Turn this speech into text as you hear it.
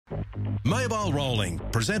Mobile Rolling,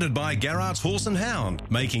 presented by Garrard's Horse and Hound,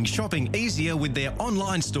 making shopping easier with their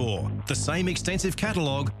online store. The same extensive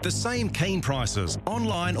catalogue, the same keen prices,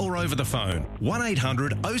 online or over the phone.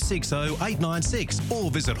 1800 060 896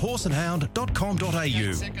 or visit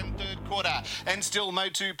horseandhound.com.au. Second, third quarter, and still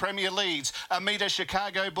Motu Premier leads. A metre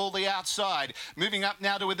Chicago Bull the outside. Moving up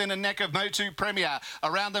now to within a neck of Motu Premier.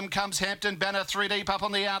 Around them comes Hampton Banner 3 deep up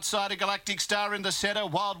on the outside. A Galactic Star in the centre.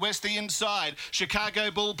 Wild West the inside.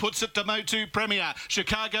 Chicago Bull puts it to Motu Premier.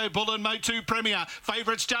 Chicago Bull and Motu Premier.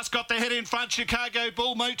 Favourites just got the head in front. Chicago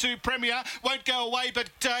Bull, Motu Premier won't go away, but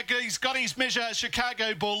he's got his measure.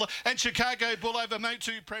 Chicago Bull and Chicago Bull over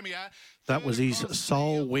Motu Premier. That was his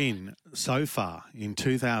sole win so far in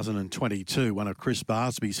 2022, one of Chris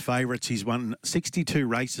Barsby's favourites. He's won 62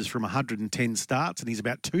 races from 110 starts, and he's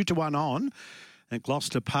about 2-1 on at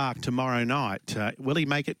Gloucester Park tomorrow night. Will he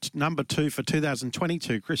make it number 2 for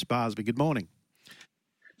 2022? Chris Barsby, good morning.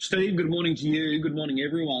 Steve, good morning to you. Good morning,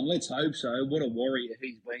 everyone. Let's hope so. What a warrior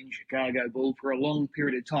he's been, Chicago Bull, for a long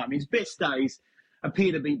period of time. His best days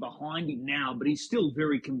appear to be behind him now, but he's still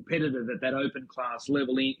very competitive at that open class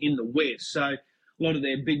level in the West. So a lot of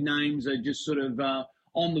their big names are just sort of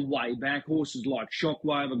on the way back. Horses like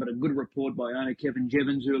Shockwave, I've got a good report by owner Kevin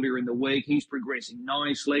Jevons earlier in the week. He's progressing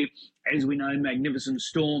nicely. As we know, Magnificent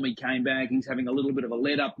Storm, he came back. He's having a little bit of a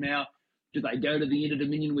let-up now. Do they go to the Inter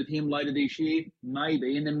Dominion with him later this year?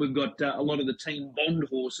 Maybe. And then we've got a lot of the Team Bond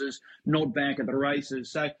horses not back at the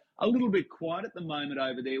races. So a little bit quiet at the moment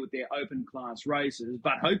over there with their open class races,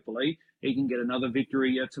 but hopefully he can get another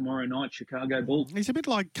victory tomorrow night, Chicago Bull. He's a bit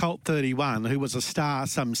like Colt 31, who was a star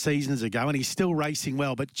some seasons ago, and he's still racing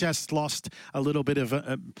well, but just lost a little bit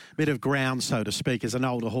of ground, so to speak, as an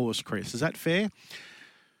older horse, Chris. Is that fair?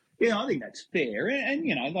 Yeah, I think that's fair. And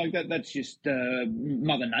you know, like that's just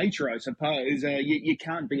Mother Nature, I suppose. You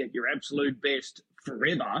can't be at your absolute best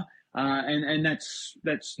forever. And that's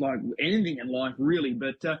like anything in life, really.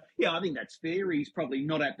 But, yeah, I think that's fair. He's probably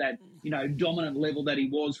not at that, dominant level that he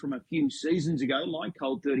was from a few seasons ago, like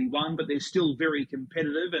Colt 31, but they're still very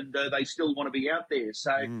competitive and they still want to be out there.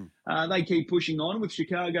 So they keep pushing on with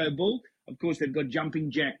Chicago Bull. Of course, they've got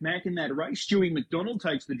Jumping Jack Mack in that race. Stewie McDonald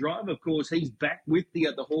takes the drive. Of course, he's back with the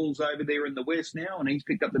Halls over there in the West now, and he's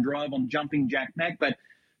picked up the drive on Jumping Jack Mack. But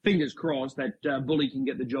fingers crossed that Bully can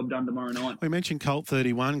get the job done tomorrow night. We mentioned Colt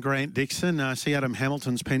 31, Grant Dixon. See Adam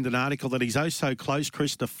Hamilton's penned an article that he's oh so close,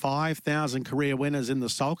 Chris, to 5,000 career winners in the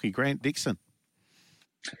sulky. Grant Dixon.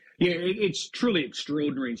 Yeah, it's truly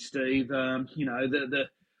extraordinary, Steve. The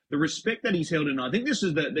respect that he's held in. I think this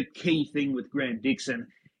is the key thing with Grant Dixon.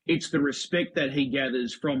 It's the respect that he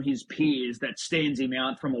gathers from his peers that stands him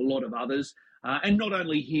out from a lot of others. And not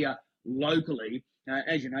only here locally.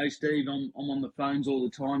 As you know, Steve, I'm on the phones all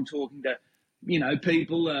the time talking to,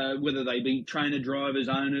 people, whether they be trainer, drivers,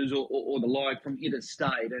 owners or the like from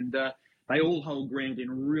interstate. And they all hold Grant in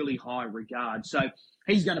really high regard. So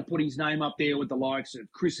he's going to put his name up there with the likes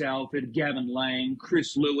of Chris Alford, Gavin Lang,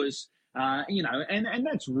 Chris Lewis, and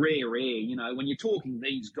that's rare air. When you're talking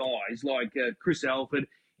these guys like Chris Alford,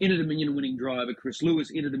 Inter Dominion winning driver, Chris Lewis,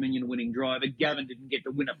 Inter Dominion winning driver. Gavin didn't get to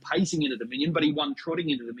win a pacing Inter Dominion, but he won trotting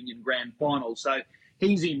Inter Dominion grand final. So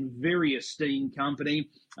he's in very esteemed company.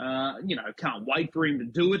 Can't wait for him to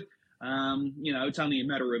do it. It's only a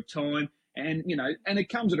matter of time. And it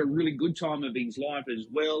comes at a really good time of his life as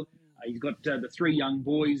well. He's got the 3 young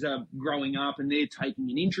boys growing up and they're taking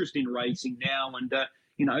an interest in racing now. And,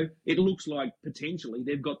 it looks like potentially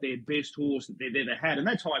they've got their best horse that they've ever had. And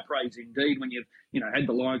that's high praise indeed when you've, had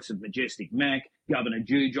the likes of Majestic Mac, Governor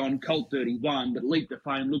Jujon, Colt 31, but Leap to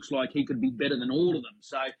Fame looks like he could be better than all of them.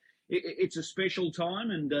 So it's a special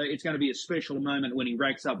time and it's going to be a special moment when he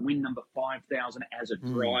racks up win number 5,000 as a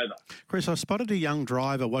driver. Chris, I spotted a young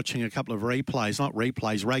driver watching a couple of races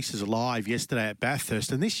live yesterday at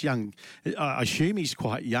Bathurst. And this young, I assume he's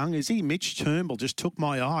quite young. Is he? Mitch Turnbull just took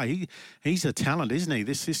my eye. He's a talent, isn't he,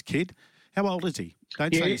 this kid? How old is he?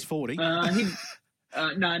 Don't say he's 40. No,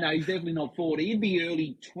 he's definitely not 40. He'd be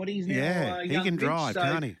early 20s now. Yeah, he can drive,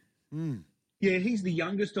 can't he? Yeah, he's the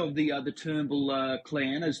youngest of the Turnbull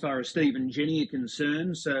clan as far as Steve and Jenny are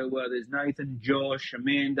concerned. So there's Nathan, Josh,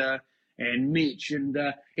 Amanda and Mitch. And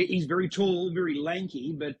he's very tall, very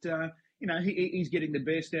lanky, but, he's getting the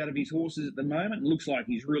best out of his horses at the moment. It looks like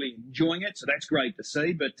he's really enjoying it, so that's great to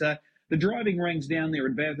see. But the driving ranks down there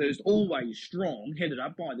at Bathurst, always strong, headed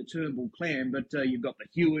up by the Turnbull clan. But you've got the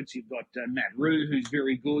Hewitts, you've got Matt Rue, who's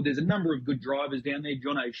very good. There's a number of good drivers down there.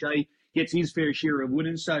 John O'Shea gets his fair share of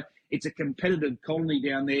winners. So it's a competitive colony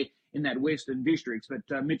down there in that Western Districts.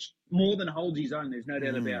 But Mitch more than holds his own. There's no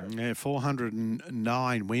doubt about it. Yeah,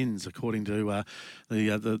 409 wins according to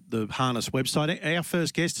the Harness website. Our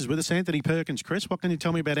first guest is with us, Anthony Perkins. Chris, what can you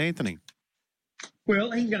tell me about Anthony?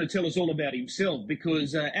 Well, he's going to tell us all about himself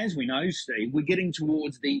because, as we know, Steve, we're getting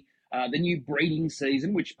towards the new breeding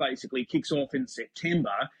season, which basically kicks off in September.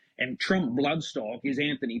 And Trump Bloodstock is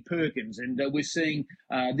Anthony Perkins. And we're seeing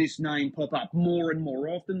this name pop up more and more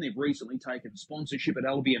often. They've recently taken sponsorship at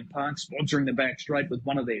Albion Park, sponsoring the back straight with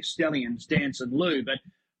one of their stallions, Dance and Lou. But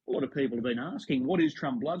a lot of people have been asking, what is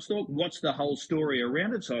Trump Bloodstock? What's the whole story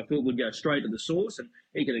around it? So I thought we'd go straight to the source and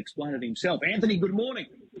he could explain it himself. Anthony, good morning.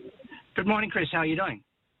 Good morning, Chris. How are you doing?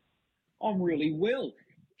 I'm really well.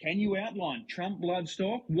 Can you outline Trump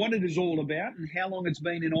Bloodstock, what it is all about, and how long it's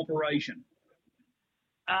been in operation?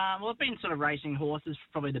 Well, I've been sort of racing horses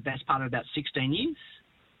for probably the best part of about 16 years.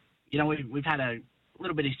 You know, we've had a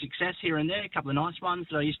little bit of success here and there, a couple of nice ones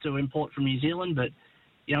that I used to import from New Zealand, but,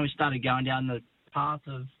 you know, we started going down the path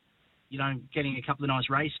of, you know, getting a couple of nice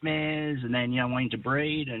race mares and then, you know, wanting to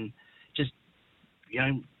breed and just, you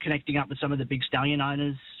know, connecting up with some of the big stallion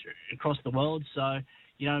owners across the world. So,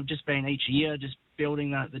 you know, just been each year, just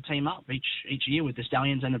building the team up each year with the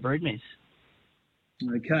stallions and the broodmares.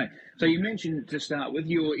 Okay. So you mentioned to start with,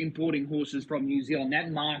 you're importing horses from New Zealand. That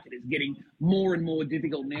market is getting more and more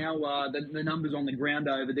difficult now. The numbers on the ground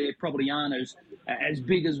over there probably aren't as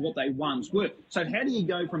big as what they once were. So how do you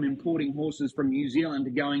go from importing horses from New Zealand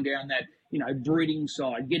to going down that, you know, breeding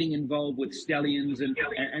side, getting involved with stallions and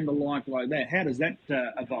the like that? How does that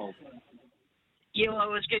evolve? Yeah, well, I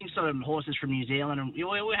was getting sort of horses from New Zealand, and we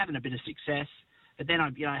were having a bit of success. But then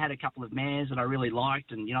I had a couple of mares that I really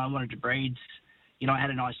liked, and, you know, I wanted to breed. You know, I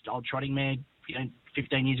had a nice old trotting mare, you know,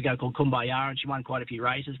 15 years ago called Kumbaya, and she won quite a few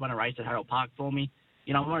races, won a race at Harold Park for me.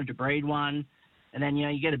 You know, I wanted to breed one, and then, you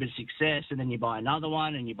know, you get a bit of success, and then you buy another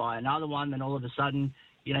one, and you buy another one, then all of a sudden,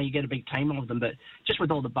 you know, you get a big team of them. But just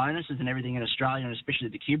with all the bonuses and everything in Australia, and especially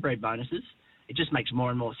the Q-breed bonuses, it just makes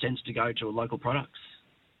more and more sense to go to local products.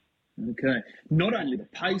 Okay. Not only the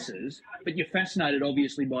paces, but you're fascinated,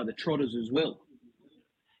 obviously, by the trotters as well.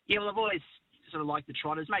 Yeah, well, I've always sort of liked the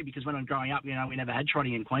trotters, maybe because when I'm growing up, you know, we never had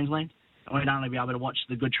trotting in Queensland. I would only be able to watch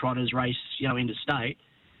the good trotters race, you know, interstate.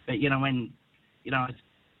 But, you know, when, you know,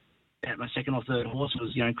 my second or third horse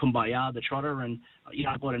was, you know, Kumbaya, the trotter, and, you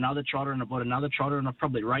know, I bought another trotter and I bought another trotter, and I've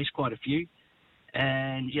probably raced quite a few.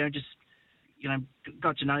 And, you know, just, you know,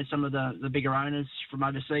 got to know some of the bigger owners from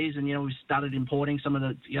overseas, and, you know, we started importing some of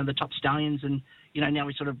the, you know, the top stallions, and, you know, now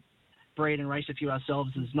we sort of breed and race a few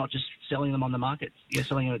ourselves, as not just selling them on the market, you're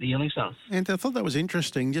selling them at the yearling sales. And I thought that was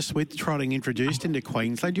interesting, just with trotting introduced into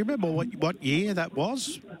Queensland. Do you remember what year that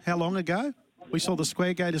was? How long ago we saw the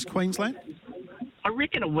Square Gators Queensland? I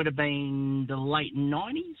reckon it would have been the late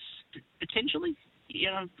 90s, potentially.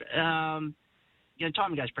 You know,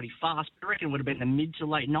 time goes pretty fast, but I reckon it would have been the mid to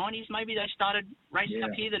late 90s maybe they started racing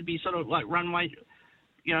up here. That'd be sort of like runway,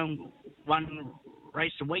 you know, one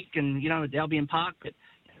race a week, and, you know, at Albion Park. But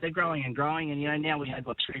they're growing and growing, and, you know, now we had,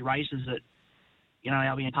 3 races at, you know,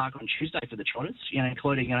 Albion Park on Tuesday for the trotters, you know,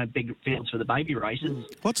 including, you know, big fields for the baby races.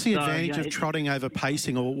 What's the advantage of trotting over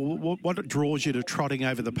pacing, or what draws you to trotting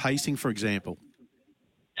over the pacing, for example?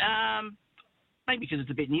 Maybe because it's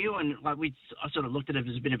a bit new, and I sort of looked at it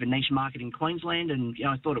as a bit of a niche market in Queensland, and, you know,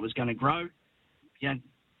 I thought it was going to grow. You know,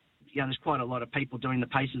 there's quite a lot of people doing the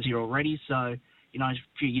paces here already, so, you know, a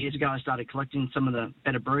few years ago I started collecting some of the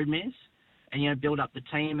better brood mares, and, you know, build up the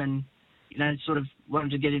team, and, you know, sort of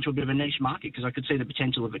wanted to get into a bit of a niche market because I could see the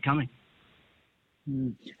potential of it coming.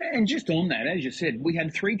 And just on that, as you said, we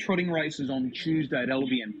had 3 trotting races on Tuesday at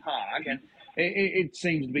Albion Park, and it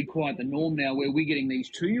seems to be quite the norm now where we're getting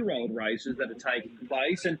these 2-year-old races that are taking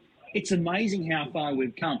place, and it's amazing how far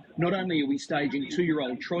we've come. Not only are we staging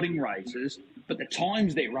 2-year-old trotting races, but the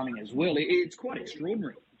times they're running as well. It's quite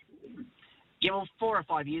extraordinary. Yeah, well, 4 or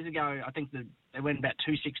 5 years ago, I think they went about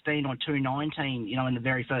 2:16 or 2:19, you know, in the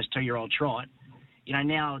very first 2-year-old trot. You know,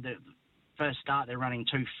 now the first start they're running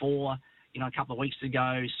 2:4. You know, a couple of weeks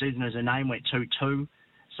ago, Susan as her name went 2:2.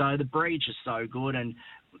 So the breed's just so good, and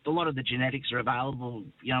a lot of the genetics are available,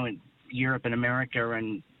 you know, in Europe and America,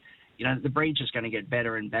 and, you know, the breed's just going to get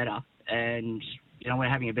better and better. And, you know, we're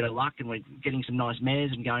having a bit of luck, and we're getting some nice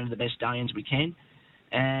mares and going to the best stallions we can.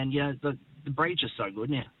 And, you know, the breed's just so good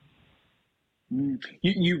now.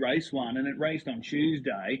 You raced one, and it raced on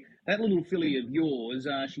Tuesday. That little filly of yours,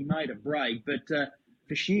 she made a break, but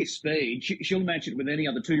for sheer speed, she'll match it with any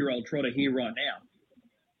other 2-year-old trotter here right now.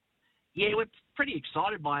 Yeah, we're pretty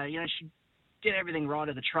excited by her. You know, she did everything right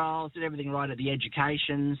at the trials, did everything right at the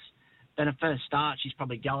educations. Then her first start, she's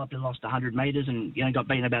probably galloped and lost 100 metres and, you know, got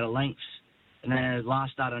beaten about a length. And then her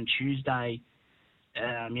last start on Tuesday,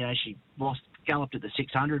 she galloped at the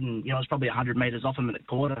 600, and it was probably 100 metres off him at the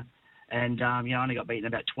quarter, and only got beaten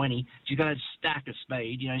about 20. She's got a stack of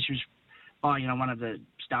speed. She was by one of the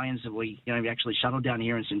stallions that we actually shuttled down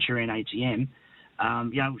here in Centurion ATM.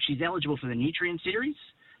 She's eligible for the Nutrien Series,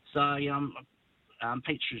 so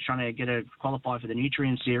Pete's just trying to get her qualify for the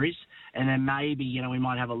Nutrien Series, and then maybe we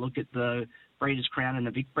might have a look at the Breeders' Crown and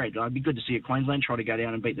the Vic Bred. It'd be good to see a Queensland try to go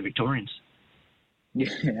down and beat the Victorians. Yeah,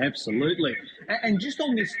 absolutely. And just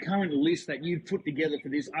on this current list that you've put together for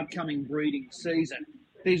this upcoming breeding season,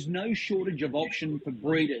 there's no shortage of option for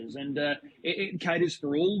breeders, and it caters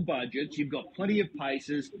for all budgets. You've got plenty of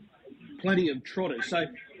paces, plenty of trotters. So,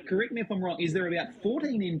 correct me if I'm wrong, is there about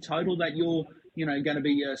 14 in total that you're, going to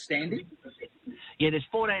be standing? Yeah, there's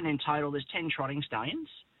 14 in total. There's 10 trotting stallions.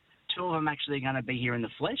 2 of them actually going to be here in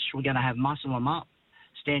the flesh. We're going to have Muscle 'em Up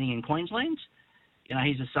standing in Queensland.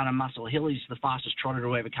 He's the son of Muscle Hill. He's the fastest trotter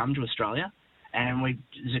to ever come to Australia. And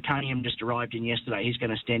Zirconium just arrived in yesterday. He's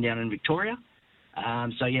going to stand down in Victoria.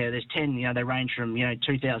 There's 10. They range from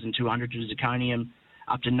 2,200 to Zirconium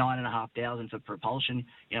up to 9,500 for Propulsion.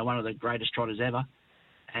 One of the greatest trotters ever.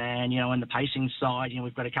 And on the pacing side,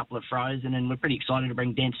 we've got a couple of Frozen, and we're pretty excited to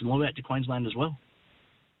bring Dance and Lou out to Queensland as well.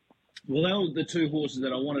 Well, they were the 2 horses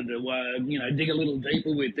that I wanted to, dig a little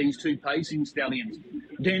deeper with, these 2 pacing stallions.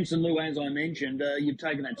 Dance and Lou, as I mentioned, you've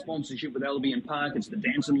taken that sponsorship with Albion Park. It's the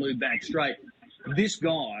Dance and Lou back straight. This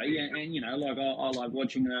guy, and I like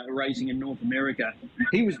watching racing in North America,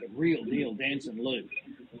 he was the real deal, Dance and Lou.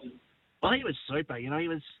 Well, he was super. He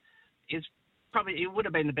would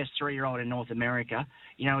have been the best 3-year-old in North America.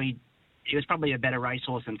 He was probably a better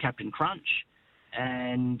racehorse than Captain Crunch,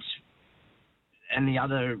 and the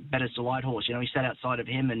other Bettor's Delight horse. He sat outside of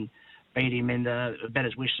him and beat him in the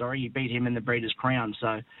Bettor's Wish. He beat him in the Breeders' Crown.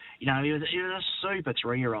 So, he was a super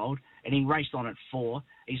 3-year-old, and he raced on at 4.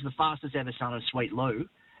 He's the fastest ever son of Sweet Lou,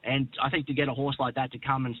 and I think to get a horse like that to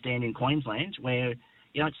come and stand in Queensland, where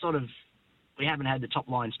it's sort of we haven't had the top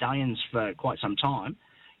line stallions for quite some time.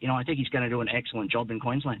 I think he's going to do an excellent job in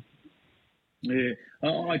Queensland. Yeah,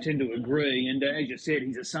 I tend to agree. And as you said,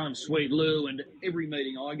 he's a son of Sweet Lou. And every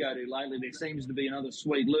meeting I go to lately, there seems to be another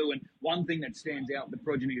Sweet Lou. And one thing that stands out with the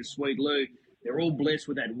progeny of Sweet Lou, they're all blessed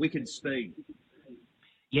with that wicked speed.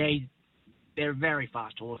 Yeah, they're very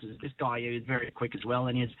fast horses. This guy is very quick as well,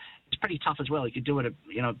 and he's pretty tough as well. He could do it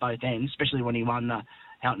at both ends, especially when he won the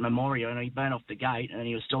Houghton Memorial. He burned off the gate, and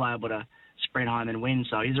he was still able to sprint home and win.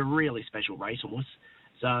 So he's a really special racehorse.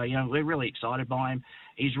 So, we're really excited by him.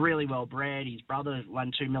 He's really well bred. His brother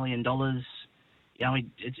won $2 million.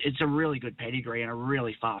 It's a really good pedigree and a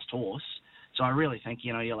really fast horse. So I really think,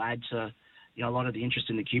 he'll add to, a lot of the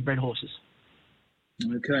interest in the Q-bred horses.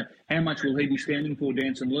 Okay. How much will he be standing for,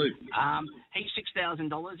 Dance and Lou? He's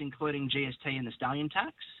 $6,000, including GST and the stallion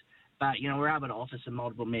tax. But, we're able to offer some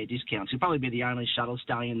multiple mare discounts. He'll probably be the only shuttle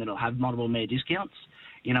stallion that'll have multiple mare discounts.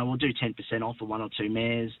 We'll do 10% off for 1 or 2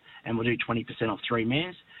 mares, and we'll do 20% off 3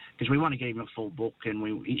 mares, because we want to give him a full book,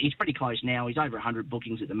 and he's pretty close now. He's over 100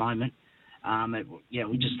 bookings at the moment.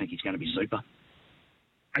 We just think he's going to be super.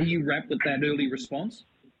 Are you wrapped with that early response?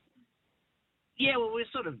 Yeah, well, we're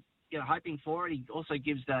sort of hoping for it. He also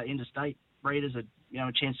gives the interstate breeders a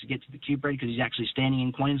chance to get to the Q-bred because he's actually standing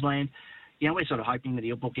in Queensland. We're sort of hoping that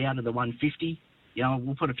he'll book out of the 150.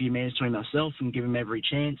 We'll put a few mares to him ourselves and give him every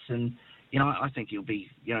chance, and I think he'll be,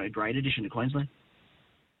 a great addition to Queensland.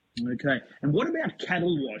 Okay. And what about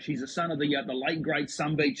Cattle Wash? He's a son of the late, great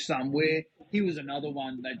Sunbeach Somewhere. He was another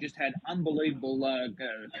one that just had unbelievable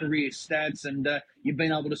career stats, and you've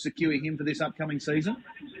been able to secure him for this upcoming season?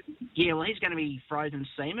 Yeah, well, he's going to be frozen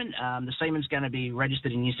semen. The semen's going to be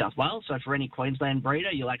registered in New South Wales, so for any Queensland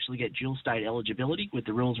breeder, you'll actually get dual state eligibility with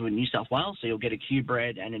the rules of New South Wales, so you'll get a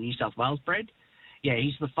Q-bred and a New South Wales bred. Yeah,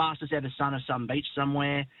 he's the fastest ever son of some beach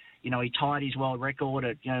somewhere. He tied his world record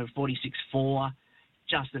at, 46.4.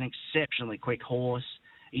 Just an exceptionally quick horse.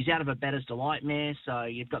 He's out of a Bettor's Delight mare, so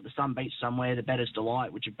you've got the Sun Beach Somewhere, the Bettor's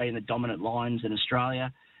Delight, which have been the dominant lines in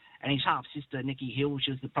Australia. And his half-sister, Nikki Hill,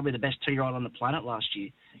 she was probably the best 2-year-old on the planet last year.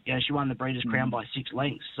 She won the Breeders' Crown by 6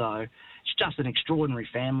 lengths. So it's just an extraordinary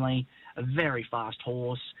family, a very fast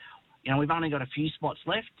horse. We've only got a few spots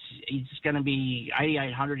left. He's going to be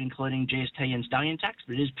 8,800, including GST and stallion tax,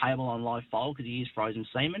 but it is payable on live foal because he is frozen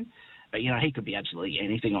semen. But, he could be absolutely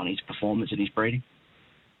anything on his performance and his breeding.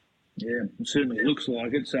 Yeah, it certainly looks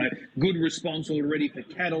like it. So good response already for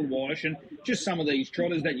Cattle Wash. And just some of these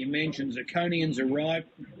trotters that you mentioned, Zirconium's arrived.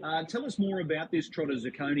 Tell us more about this trotter,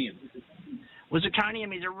 Zirconium. Well,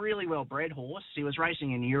 Zirconium is a really well-bred horse. He was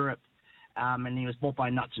racing in Europe, and he was bought by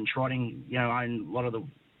Nuts and Trotting, own a lot of the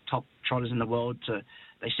top trotters in the world.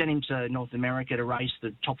 They sent him to North America to race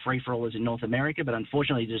the top free-for-allers in North America, but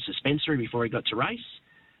unfortunately he did a suspensory before he got to race.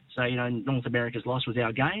 So, North America's loss was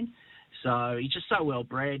our gain. So he's just so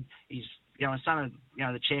well-bred. He's, a son of,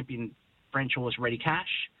 the champion French horse Ready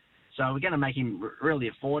Cash. So we're going to make him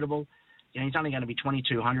really affordable. He's only going to be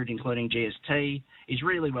 $2,200, including GST. He's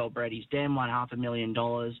really well bred. He's Dan won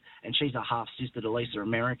 $500,000, and she's a half sister to Lisa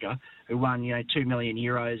America, who won 2 million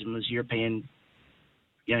euros and was European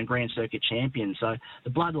Grand Circuit champion. So the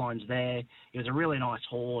bloodline's there. He was a really nice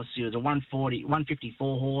horse. He was a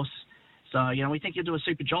 154 horse. So we think he'll do a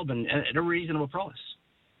super job and at a reasonable price.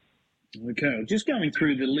 Okay, just going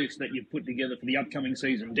through the list that you've put together for the upcoming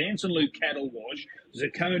season. Dancing Luke Cattle Wash,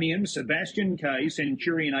 Zirconium, Sebastian K,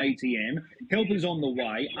 Centurion ATM, Helpers on the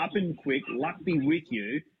Way, Up and Quick, Luck Be With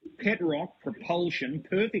You, Pet Rock, Propulsion,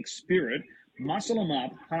 Perfect Spirit, Muscle 'em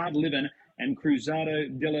Up, Hard Livin', and Cruzado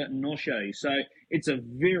della Noche. So it's a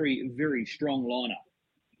very, very strong lineup.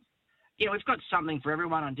 Yeah, we've got something for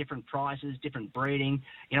everyone on different prices, different breeding.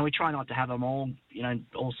 We try not to have them all,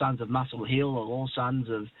 all sons of Muscle Hill or all sons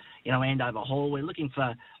of, Andover Hall. We're looking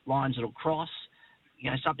for lines that'll cross,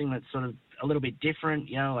 something that's sort of a little bit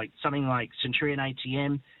different, like something like Centurion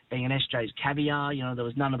ATM being an SJ's Caviar. There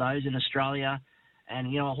was none of those in Australia.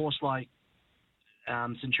 And, a horse like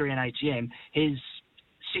Centurion ATM, his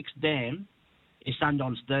sixth dam is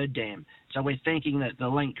Sundon's third dam. So we're thinking that the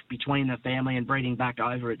link between the family and breeding back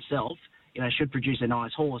over itself, should produce a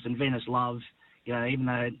nice horse. And Venus Love, even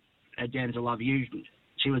though her dam's a Love You,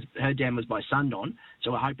 her dam was by Sundon.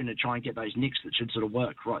 So we're hoping to try and get those nicks that should sort of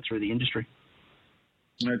work right through the industry.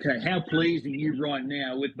 Okay, how pleased are you right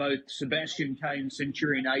now with both Sebastian K and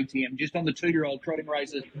Centurion ATM? Just on the 2-year-old trotting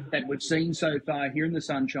races that we've seen so far here in the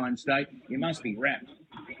Sunshine State, you must be wrapped.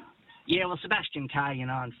 Yeah, well, Sebastian K,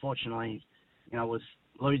 unfortunately, was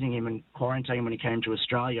losing him in quarantine when he came to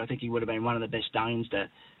Australia. I think he would have been one of the best Danes to,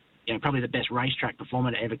 probably the best racetrack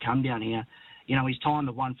performer to ever come down here. His time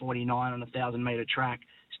of 1:49 on a 1,000-metre track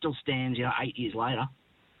still stands, 8 years later.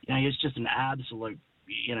 He's just an absolute,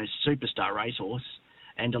 superstar racehorse.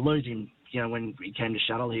 And to lose him, when he came to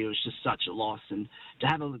Shuttle here was just such a loss. And to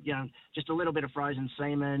have, just a little bit of frozen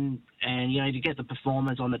semen and, to get the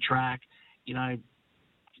performers on the track,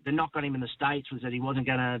 the knock on him in the States was that he wasn't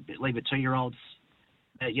going to leave a 2-year-old.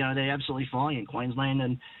 They're absolutely flying in Queensland.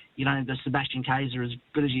 And, the Sebastian K's are as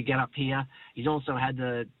good as you get up here. He's also had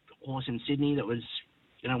the horse in Sydney that was,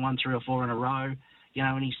 1, 3 or 4 in a row,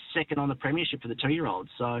 and he's second on the premiership for the 2-year-olds.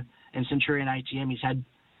 So, and Centurion ATM, he's had,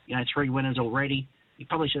 3 winners already. He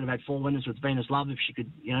probably should have had 4 winners with Venus Love if she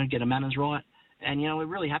could, get her manners right. And, we're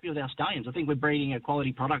really happy with our stallions. I think we're breeding a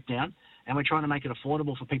quality product down, and we're trying to make it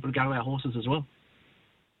affordable for people to go to our horses as well.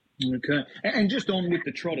 Okay. And just on with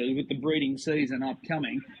the trotters, with the breeding season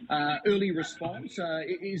upcoming, early response,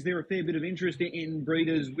 is there a fair bit of interest in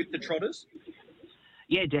breeders with the trotters?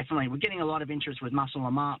 Yeah, definitely. We're getting a lot of interest with Muscle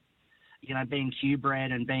 'em Up, being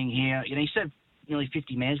Q-bred and being here. He served nearly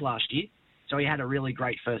 50 mares last year, so he had a really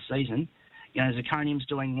great first season. Zirconium's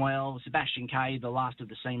doing well. Sebastian K, the last of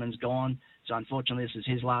the semen's gone, so unfortunately this is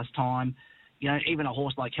his last time. Even a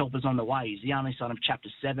horse like Helpers on the Way, he's the only son of Chapter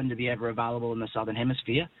 7 to be ever available in the Southern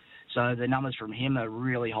Hemisphere. So the numbers from him are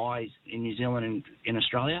really high in New Zealand and in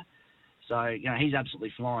Australia. So, he's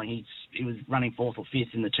absolutely flying. He was running 4th or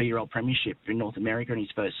 5th in the 2-year-old premiership in North America in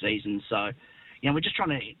his first season. So, we're just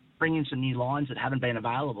trying to bring in some new lines that haven't been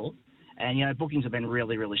available. And, bookings have been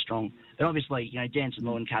really, really strong. But obviously, Dancing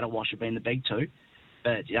Luke and Cattle Wash have been the big two.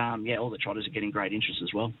 But, all the trotters are getting great interest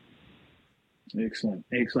as well. Excellent,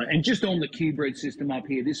 excellent. And just on the Q-bred system up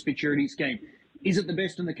here, this futurity scheme, is it the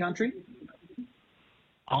best in the country?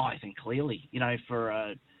 Oh, I think clearly, for,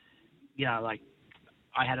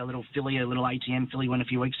 I had a little filly, a little ATM filly win a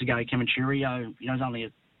few weeks ago, Kementurio. It was only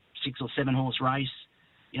a 6 or 7 horse race.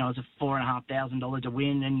 It was a $4,500 to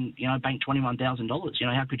win, and I banked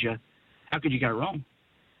 $21,000. How could you go wrong?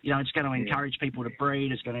 It's going to encourage people to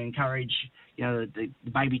breed. It's going to encourage the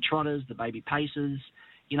baby trotters, the baby paces.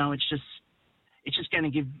 It's just going to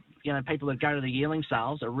give people that go to the yearling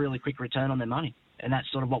sales a really quick return on their money, and that's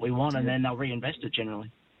sort of what we want. And then they'll reinvest it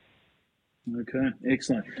generally. Okay,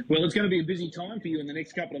 excellent. Well, it's going to be a busy time for you in the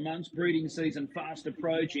next couple of months. Breeding season fast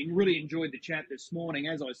approaching. Really enjoyed the chat this morning.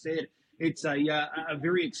 As I said, it's a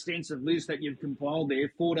very extensive list that you've compiled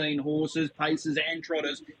there, 14 horses, paces and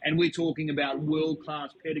trotters, and we're talking about world-class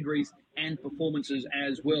pedigrees and performances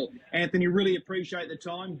as well. Anthony, really appreciate the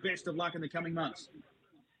time. Best of luck in the coming months.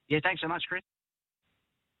 Yeah, thanks so much, Chris.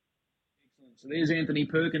 Excellent. So there's Anthony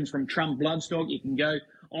Perkins from Trump Bloodstock. You can go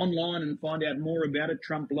online and find out more about it,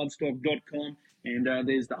 trumpbloodstock.com. And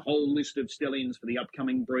there's the whole list of stallions for the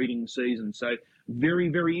upcoming breeding season. So very,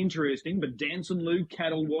 very interesting. But Danson Lou,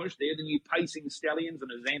 Cattle Wash, they're the new pacing stallions.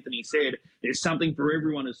 And as Anthony said, there's something for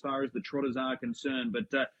everyone as far as the trotters are concerned. But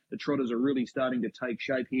the trotters are really starting to take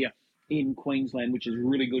shape here in Queensland, which is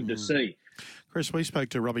really good to see. Chris, we spoke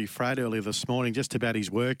to Robbie Freight earlier this morning just about his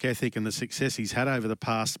work ethic and the success he's had over the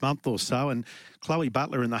past month or so. And Chloe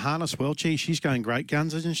Butler in the harness world, gee, she's going great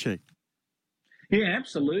guns, isn't she? Yeah,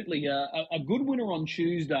 absolutely. A good winner on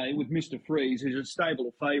Tuesday with Mr. Freeze, who's a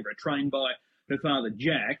stable favourite, trained by her father,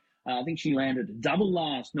 Jack. I think she landed a double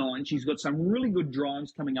last night, and she's got some really good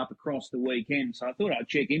drives coming up across the weekend. So I thought I'd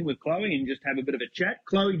check in with Chloe and just have a bit of a chat.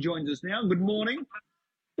 Chloe joins us now. Good morning.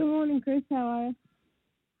 Good morning, Chris. How are you?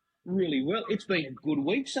 Really well. It's been a good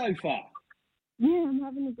week so far. Yeah, I'm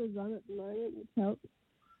having a good run at the moment, which helps.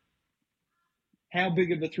 How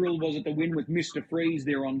big of a thrill was it to win with Mr. Freeze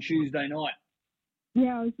there on Tuesday night?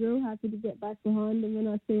 Yeah, I was real happy to get back behind him. When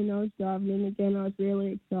I seen I was driving in again, I was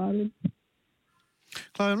really excited.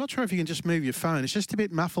 Chloe, I'm not sure if you can just move your phone. It's just a bit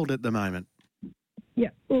muffled at the moment.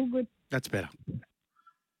 Yeah, all good. That's better.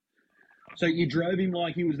 So you drove him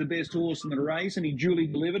like he was the best horse in the race, and he duly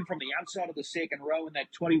delivered from the outside of the second row in that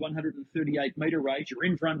 2,138-metre race. You're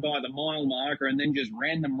in front by the mile marker and then just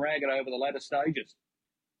ran them ragged over the latter stages.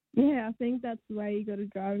 Yeah, I think that's the way you got to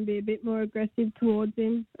drive and be a bit more aggressive towards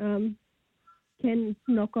him. Can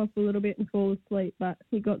knock off a little bit and fall asleep, but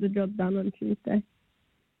he got the job done on Tuesday.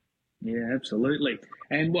 Yeah, absolutely.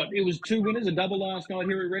 And what, it was 2 winners, a double last night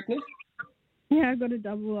here at Redcliffe? Yeah, I got a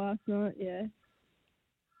double last night, yeah.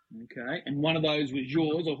 Okay, and one of those was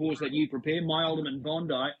yours, a horse that you prepared, My Alderman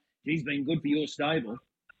Bondi. He's been good for your stable.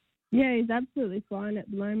 Yeah, he's absolutely fine at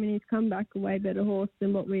the moment. He's come back a way better horse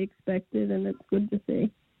than what we expected, and it's good to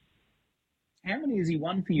see. How many has he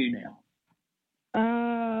won for you now?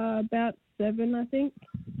 About 7, I think.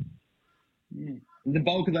 Yeah. The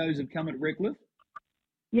bulk of those have come at Redcliffe?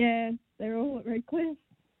 Yeah, they're all at Redcliffe.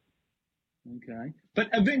 Okay. But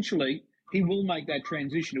eventually, he will make that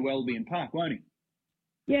transition to Albion Park, won't he?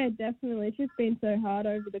 Yeah, definitely. It's just been so hard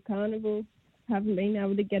over the carnival. Haven't been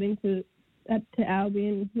able to get into to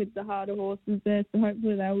Albion with the harder horses there. So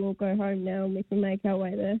hopefully they'll all go home now and we can make our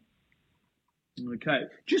way there. Okay.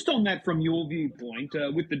 Just on that from your viewpoint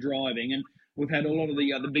with the driving, and we've had a lot of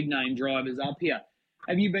the big name drivers up here.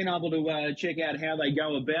 Have you been able to check out how they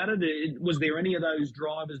go about it? Was there any of those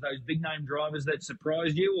drivers, those big name drivers, that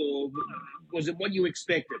surprised you, or was it what you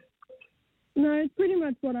expected? No, it's pretty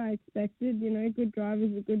much what I expected. You know, good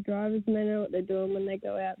drivers are good drivers and they know what they're doing when they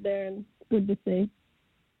go out there, and it's good to see.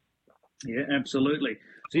 Yeah, absolutely.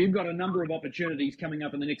 So you've got a number of opportunities coming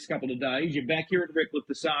up in the next couple of days. You're back here at Redcliffe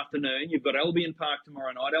this afternoon. You've got Albion Park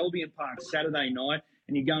tomorrow night, Albion Park Saturday night,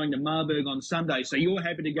 and you're going to Marburg on Sunday. So you're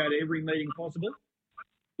happy to go to every meeting possible?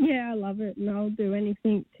 Yeah, I love it, and I'll do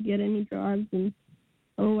anything to get any drives. And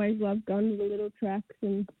I always love going to the little tracks,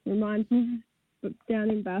 and reminds me down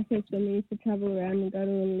in Bathurst when we used to travel around and go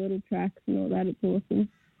to all the little tracks and all that. It's awesome.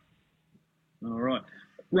 All right.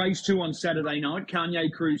 Race 2 on Saturday night.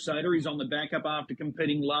 Kanye Crusader is on the backup after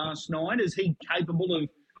competing last night. Is he capable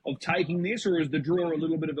of taking this, or is the draw a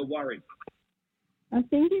little bit of a worry? I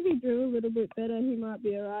think if he drew a little bit better, he might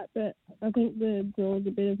be all right, but I think the draw's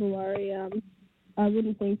a bit of a worry. I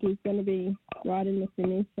wouldn't think he's going to be right in the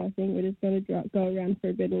finish. I think we're just going to go around for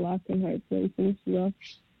a bit of luck and hopefully finish well.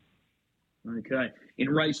 Okay. In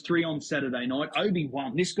race 3 on Saturday night,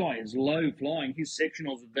 Obi-Wan, this guy is low flying. His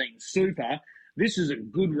sectionals have been super. This is a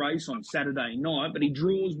good race on Saturday night, but he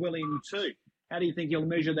draws well in too. How do you think he'll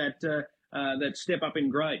measure that step up in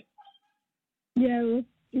grade? Yeah, well,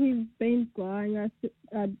 he's been flying.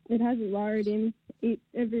 It hasn't worried him.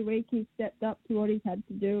 Every week he's stepped up to what he's had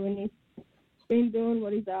to do, and he's been doing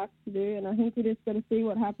what he's asked to do. And I think we just got to see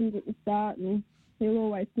what happens at the start, and he'll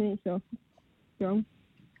always finish off strong.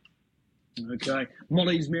 Okay.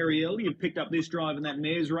 Molly's Marielle, you've picked up this drive in that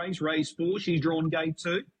mare's race, race 4. She's drawn gate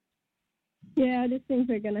 2. Yeah, I just think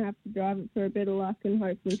we're going to have to drive it for a bit of luck and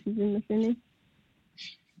hopefully she's in the finish.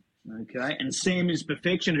 Okay, and Sam is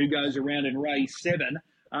Perfection, who goes around in race 7.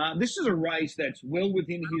 This is a race that's well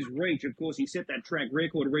within his reach. Of course, he set that track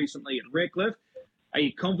record recently at Redcliffe. Are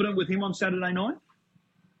you confident with him on Saturday night?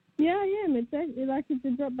 Yeah, I am. It's actually like it's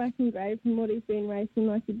a drop back in grade from what he's been racing,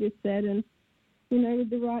 like you just said. And, you know, with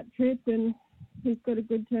the right trip and he's got a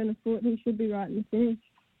good turn of foot, he should be right in the finish.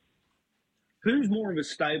 Who's more of a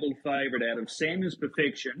stable favourite out of Samuel's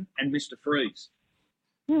Perfection and Mr. Freeze?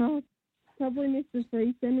 Oh, probably Mr.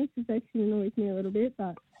 Freeze. Samuel's Perfection annoys me a little bit,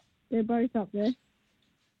 but they're both up there.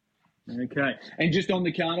 Okay. And just on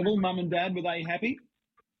the carnival, Mum and Dad, were they happy?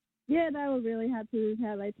 Yeah, they were really happy with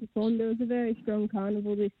how they performed. It was a very strong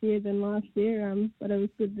carnival this year than last year, but it was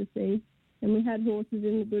good to see. And we had horses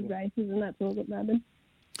in the good races, and that's all that mattered.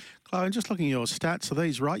 Chloe, just looking at your stats, are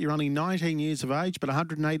these right? You're only 19 years of age, but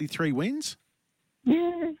 183 wins?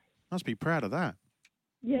 Yeah. Must be proud of that.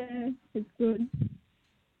 Yeah, it's good.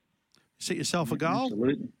 Set yourself a goal?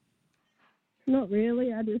 Absolutely. Not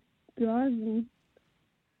really. I just drive and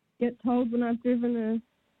get told when I've driven a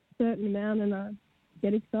certain amount and I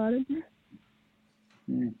get excited.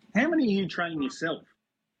 How many are you training yourself?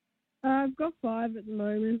 I've got 5 at the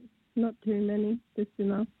moment. Not too many, just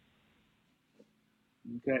enough.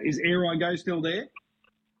 Okay. Is Air I Go still there?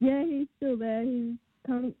 Yeah, he's still there. He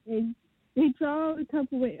trialled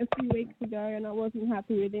a few weeks ago and I wasn't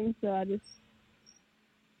happy with him, so I just,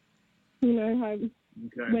 I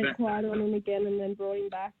went quiet on him again and then brought him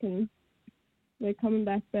back, and we're coming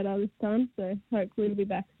back better this time, so hopefully he'll be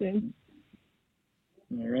back soon.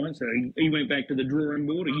 All right, so he went back to the drawing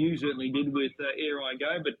board. You certainly did with Air I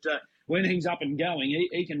Go, but when he's up and going,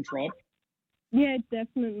 he can trot. Yeah,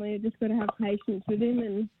 definitely. Just got to have patience with him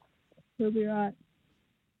and he'll be right.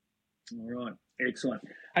 All right, excellent.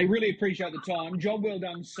 Hey, really appreciate the time. Job well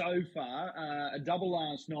done so far. A double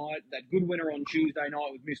last night, that good winner on Tuesday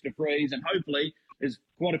night with Mr. Freeze, and hopefully there's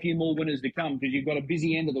quite a few more winners to come because you've got a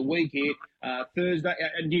busy end of the week here. Thursday,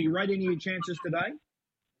 and do you rate any of your chances today?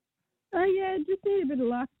 Oh, yeah, just need a bit of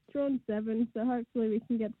luck. Drawn 7, so hopefully we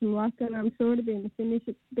can get some luck, and I'm sure to be in the finish.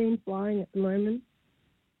 It's been flying at the moment.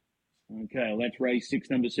 Okay, well, that's race 6,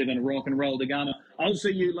 number 7, Rock and Roll Dagama. I'll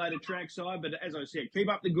see you later trackside, but as I said,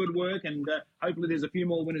 keep up the good work, and hopefully there's a few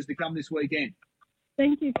more winners to come this weekend.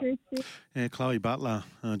 Thank you, Chris. Yeah, Chloe Butler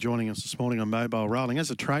joining us this morning on Mobile Rolling. As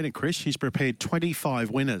a trainer, Chris, she's prepared 25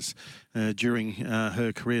 winners during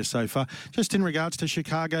her career so far. Just in regards to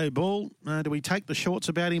Chicago Bull, do we take the shorts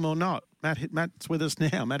about him or not? Matt's with us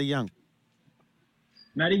now, Matty Young.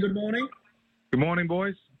 Matty, good morning. Good morning,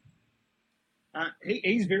 boys.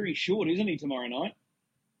 He's very short, isn't he, tomorrow night?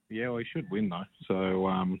 Yeah, well, he should win, though.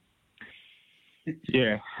 So,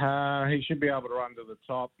 he should be able to run to the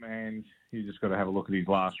top, and you just got to have a look at his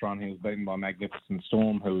last run. He was beaten by Magnificent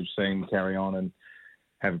Storm, who we've seen carry on and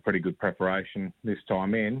have a pretty good preparation this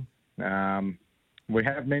time in. We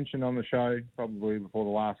have mentioned on the show, probably before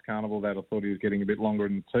the last carnival, that I thought he was getting a bit longer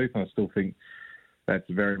in the tooth, and I still think that's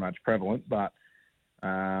very much prevalent, but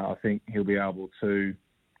I think he'll be able to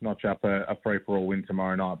notch up a free-for-all win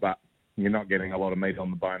tomorrow night, but you're not getting a lot of meat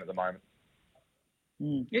on the bone at the moment.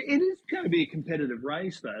 It is going to be a competitive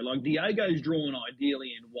race, though. Like, Diego's drawn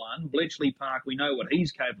ideally in 1. Bletchley Park, we know what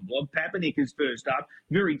he's capable of. Papanik is first up.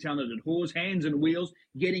 Very talented horse. Hands and wheels.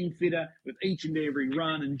 Getting fitter with each and every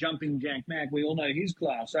run. And Jumping Jack Mac, we all know his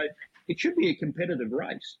class. So it should be a competitive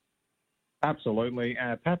race. Absolutely.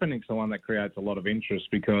 Papanik's the one that creates a lot of interest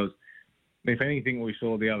because, if anything, we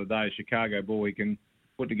saw the other day, Chicago Bull, we can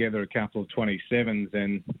put together a couple of 27s,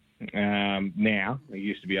 and now he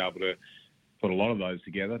used to be able to put a lot of those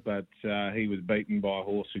together, but he was beaten by a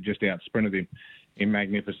horse who just out-sprinted him in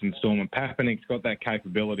Magnificent Storm. And Papanik's got that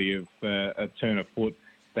capability of a turn of foot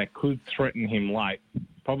that could threaten him late,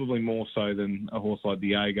 probably more so than a horse like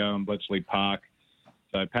Diego and Bletchley Park.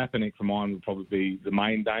 So Papanik, for mine, would probably be the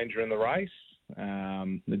main danger in the race.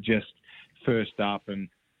 Just first up, and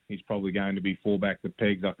he's probably going to be 4 back to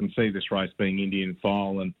pegs. I can see this race being Indian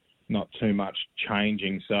file and not too much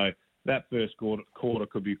changing. So that first quarter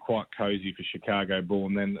could be quite cosy for Chicago Bull,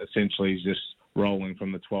 and then essentially he's just rolling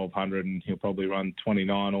from the 1200, and he'll probably run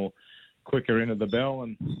 29 or quicker into the bell,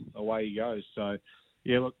 and away he goes. So,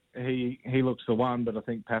 yeah, look, he looks the one, but I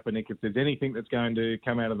think Papanik, if there's anything that's going to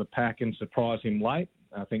come out of the pack and surprise him late,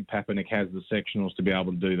 I think Papanik has the sectionals to be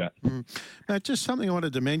able to do that. Now, just something I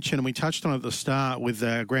wanted to mention, and we touched on it at the start with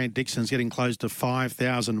Grant Dixon's getting close to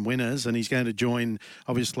 5,000 winners, and he's going to join,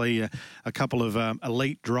 obviously, a couple of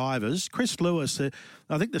elite drivers. Chris Lewis,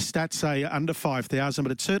 I think the stats say under 5,000,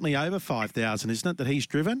 but it's certainly over 5,000, isn't it, that he's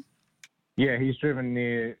driven? Yeah, he's driven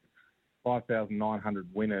near 5,900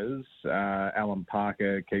 winners. Alan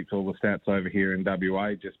Parker keeps all the stats over here in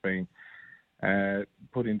WA, just being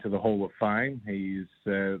put into the Hall of Fame. He's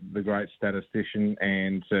the great statistician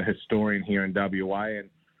and historian here in WA.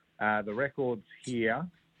 And the records here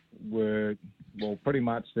were, well, pretty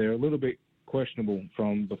much they're a little bit questionable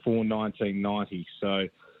from before 1990. So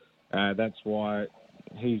that's why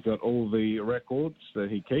he's got all the records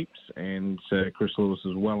that he keeps. And Chris Lewis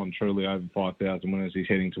is well and truly over 5,000 winners. He's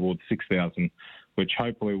heading towards 6,000, which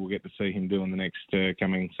hopefully we'll get to see him do in the next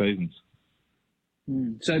coming seasons.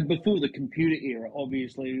 So before the computer era,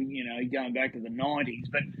 obviously, going back to the 90s,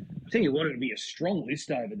 but Tell you what, it'll be a strong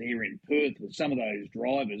list over there in Perth with some of those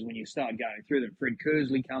drivers when you start going through them. Fred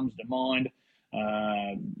Kersley comes to mind.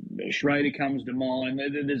 Schrader comes to mind.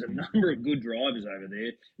 There's a number of good drivers over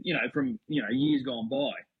there, from, years gone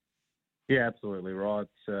by. Yeah, absolutely right.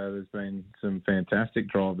 There's been some fantastic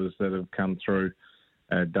drivers that have come through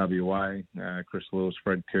WA. Chris Lewis,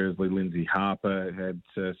 Fred Kersley, Lindsay Harper had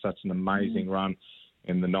such an amazing run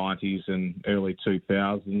in the 90s and early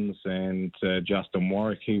 2000s, and Justin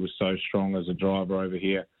Warwick, he was so strong as a driver over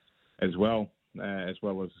here as well as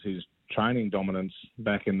his training dominance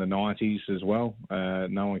back in the 90s as well.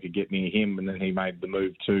 No one could get near him, and then he made the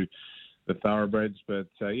move to the thoroughbreds. But,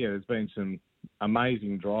 there's been some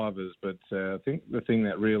amazing drivers, but I think the thing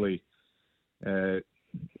that really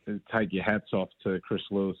take your hats off to Chris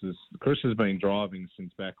Lewis is Chris has been driving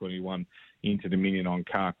since back when he won Inter Dominion on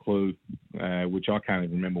Carclew, which I can't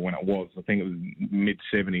even remember when it was. I think it was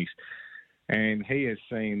mid-70s. And he has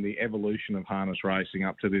seen the evolution of harness racing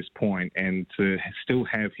up to this point, and to still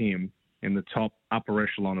have him in the top upper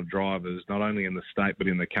echelon of drivers, not only in the state but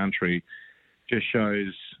in the country, just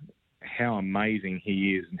shows how amazing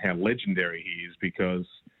he is and how legendary he is, because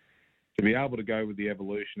to be able to go with the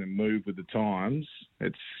evolution and move with the times,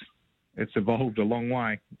 it's evolved a long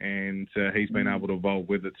way, and he's been able to evolve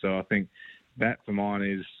with it. So I think that, for mine,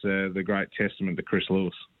 is the great testament to Chris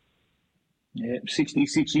Lewis. Yeah,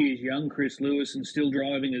 66 years young, Chris Lewis, and still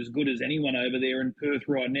driving as good as anyone over there in Perth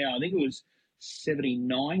right now. I think it was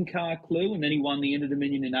 79 Carclew, and then he won the Inter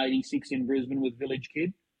Dominion in 86 in Brisbane with Village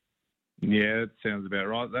Kid. Yeah, that sounds about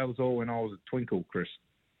right. That was all when I was a twinkle, Chris.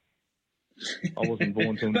 I wasn't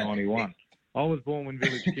born till 91. I was born when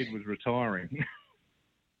Village Kid was retiring.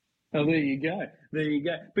 Oh, there you go.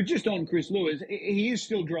 But just on Chris Lewis, he is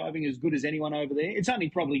still driving as good as anyone over there. It's only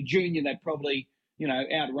probably Junior that probably,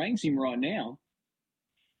 outranks him right now.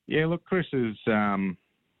 Yeah, look, Chris is,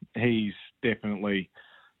 he's definitely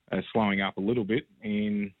slowing up a little bit,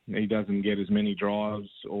 and he doesn't get as many drives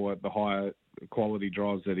or the higher quality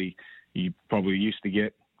drives that he probably used to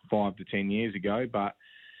get 5 to 10 years ago, but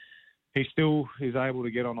he still is able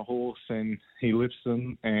to get on a horse and he lifts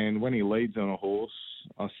them. And when he leads on a horse,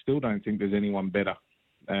 I still don't think there's anyone better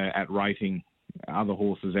at rating other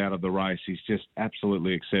horses out of the race. He's just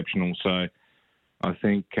absolutely exceptional. So I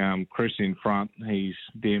think Chris in front, he's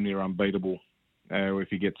damn near unbeatable if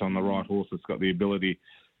he gets on the right horse that's got the ability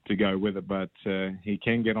to go with it. But he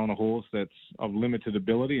can get on a horse that's of limited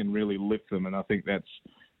ability and really lift them. And I think that's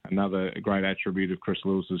another great attribute of Chris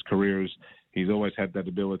Lewis's career, is he's always had that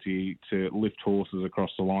ability to lift horses across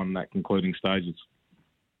the line in that concluding stages.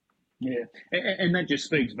 Yeah, and that just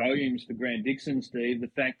speaks volumes for Grant Dixon, Steve, the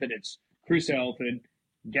fact that it's Chris Alford,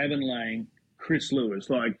 Gavin Lang, Chris Lewis.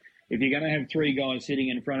 Like, if you're going to have three guys sitting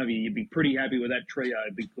in front of you, you'd be pretty happy with that trio,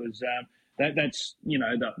 because that's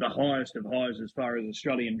the highest of highs as far as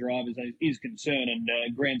Australian drivers is concerned,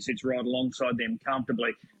 and Grant sits right alongside them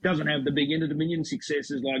comfortably. Doesn't have the big Inter Dominion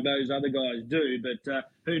successes like those other guys do, but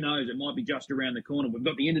who knows, it might be just around the corner. We've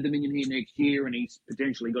got the Inter Dominion here next year, and he's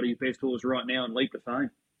potentially got his best horse right now and Leap to Fame.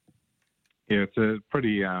 Yeah, it's a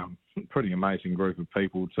pretty amazing group of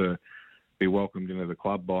people to be welcomed into the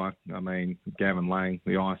club by. I mean, Gavin Lang,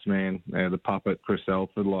 the Iceman, the puppet, Chris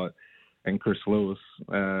Alford, and Chris Lewis.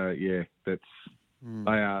 They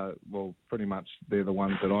are, pretty much they're the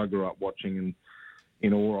ones that I grew up watching and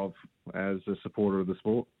in awe of as a supporter of the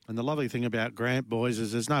sport. And the lovely thing about Grant, boys,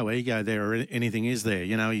 is there's no ego there or anything, is there?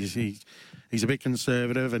 He's a bit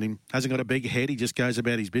conservative and he hasn't got a big head. He just goes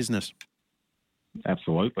about his business.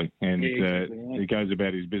 Absolutely. And he goes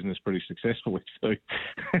about his business pretty successfully too.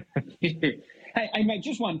 Hey, mate,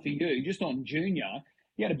 just one for you, just on Junior.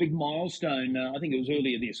 He had a big milestone, I think it was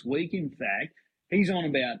earlier this week, in fact. He's on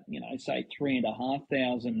about, say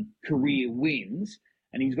 3,500 career wins,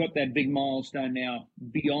 and he's got that big milestone now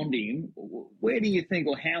beyond him. Where do you think,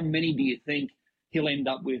 or how many do you think he'll end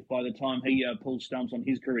up with by the time he pulls stumps on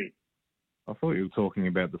his career? I thought you were talking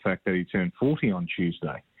about the fact that he turned 40 on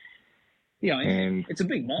Tuesday. Yeah, and it's a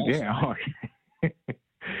big milestone. Yeah.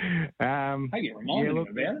 Hey, you reminded him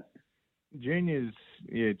about it. Junior's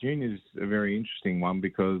a very interesting one,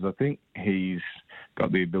 because I think he's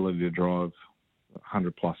got the ability to drive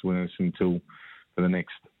 100-plus winners for the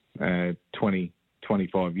next 20,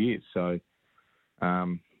 25 years. So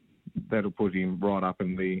that'll put him right up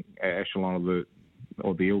in the echelon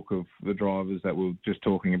of the ilk of the drivers that we were just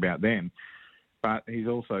talking about then. But he's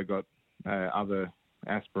also got other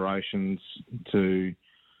aspirations to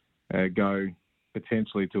go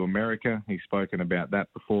potentially to America. He's spoken about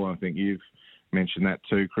that before. I think you've mentioned that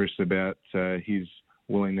too, Chris, about his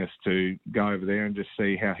willingness to go over there and just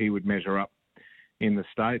see how he would measure up in the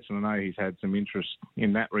States, and I know he's had some interest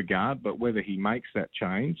in that regard, but whether he makes that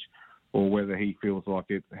change or whether he feels like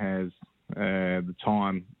it has the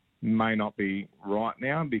time may not be right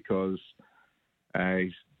now because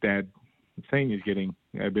his dad, Senior's getting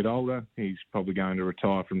a bit older. He's probably going to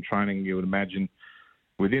retire from training, you would imagine,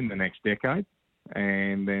 within the next decade,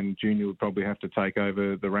 and then Junior would probably have to take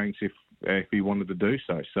over the ranks if he wanted to do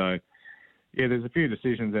so. So, yeah, there's a few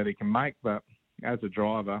decisions that he can make, but as a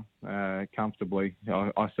driver, comfortably,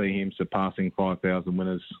 I see him surpassing 5,000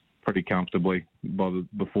 winners pretty comfortably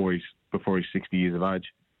before he's 60 years of age.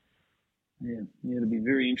 Yeah, it'll be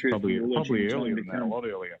very interesting. Probably earlier than that, a lot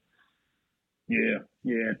earlier.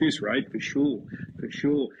 Yeah, at this rate, for sure.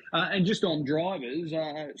 And just on drivers,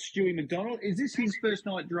 Stewie McDonald, is this his first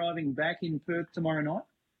night driving back in Perth tomorrow night?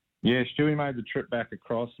 Yeah, Stewie made the trip back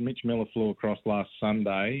across. Mitch Miller flew across last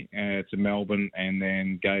Sunday to Melbourne and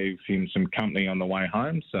then gave him some company on the way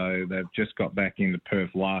home. So they've just got back into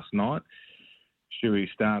Perth last night. Stewie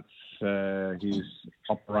starts his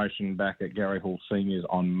operation back at Gary Hall Seniors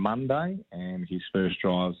on Monday, and his first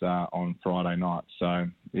drives are on Friday night. So,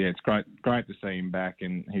 yeah, it's great to see him back,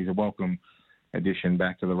 and he's a welcome addition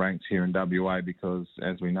back to the ranks here in WA because,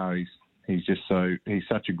 as we know, he's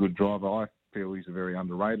such a good driver. I feel he's a very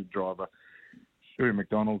underrated driver, Stewie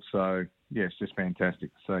McDonald. So, yeah, it's just fantastic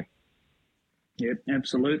to see. Yep,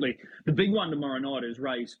 absolutely. The big one tomorrow night is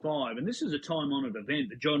race 5, and this is a time-honoured event,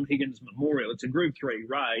 the John Higgins Memorial. It's a Group 3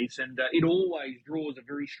 race, and it always draws a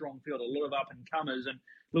very strong field, a lot of up-and-comers, and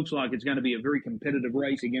looks like it's going to be a very competitive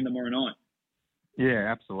race again tomorrow night.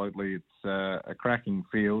 Yeah, absolutely. It's a cracking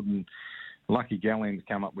field, and Lucky Gallen's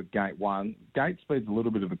come up with Gate 1. Gate speed's a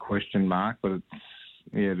little bit of a question mark, but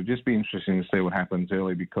it'll just be interesting to see what happens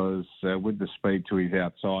early because with the speed to his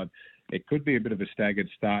outside, it could be a bit of a staggered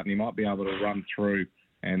start, and he might be able to run through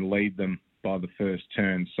and lead them by the first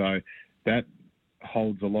turn. So that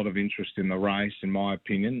holds a lot of interest in the race, in my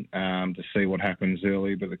opinion, to see what happens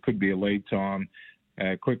early. But it could be a lead time,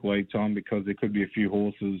 quick lead time, because there could be a few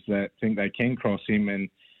horses that think they can cross him, and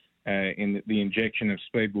in the injection of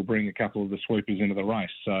speed will bring a couple of the sweepers into the race.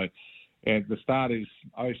 So the start is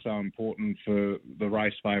so important for the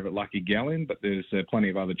race favourite Lucky Gallen, but there's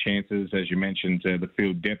plenty of other chances. As you mentioned, the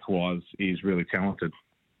field depth-wise is really talented.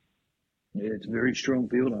 Yeah, it's a very strong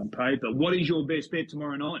field on paper. What is your best bet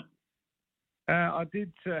tomorrow night? I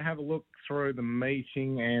did have a look through the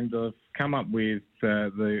meeting, and I've come up with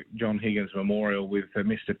the John Higgins Memorial with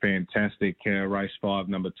Mr. Fantastic, race 5,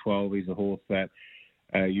 number 12. He's a horse that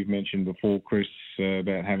you've mentioned before, Chris,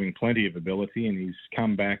 about having plenty of ability, and he's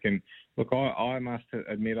come back. And look, I must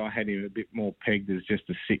admit I had him a bit more pegged as just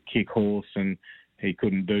a sit-kick horse, and he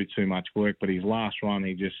couldn't do too much work. But his last run,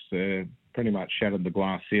 he just pretty much shattered the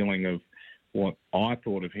glass ceiling of what I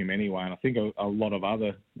thought of him anyway, and I think a lot of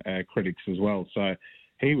other critics as well. So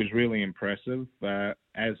he was really impressive.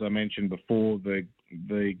 As I mentioned before,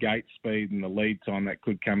 the gate speed and the lead time that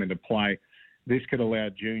could come into play, this could allow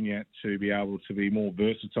Junior to be able to be more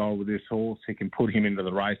versatile with this horse. He can put him into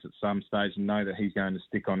the race at some stage and know that he's going to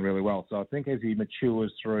stick on really well. So I think as he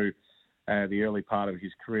matures through the early part of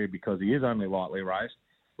his career, because he is only lightly raced,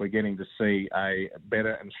 we're getting to see a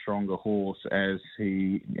better and stronger horse as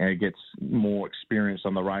he gets more experience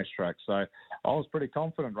on the racetrack. So I was pretty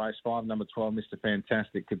confident race 5, number 12, Mr.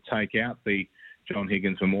 Fantastic, could take out the John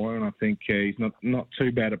Higgins Memorial, and I think he's not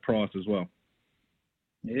too bad a price as well.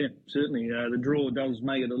 Yeah, certainly. The draw does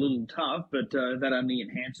make it a little tough, but that only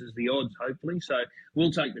enhances the odds, hopefully. So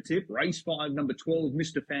we'll take the tip. Race 5, number 12,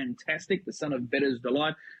 Mr. Fantastic, the son of Bettor's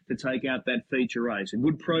Delight, to take out that feature race. A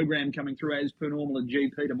good program coming through as per normal at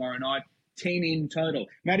GP tomorrow night. 10 in total.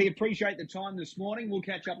 Matty, appreciate the time this morning. We'll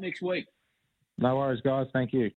catch up next week. No worries, guys. Thank you.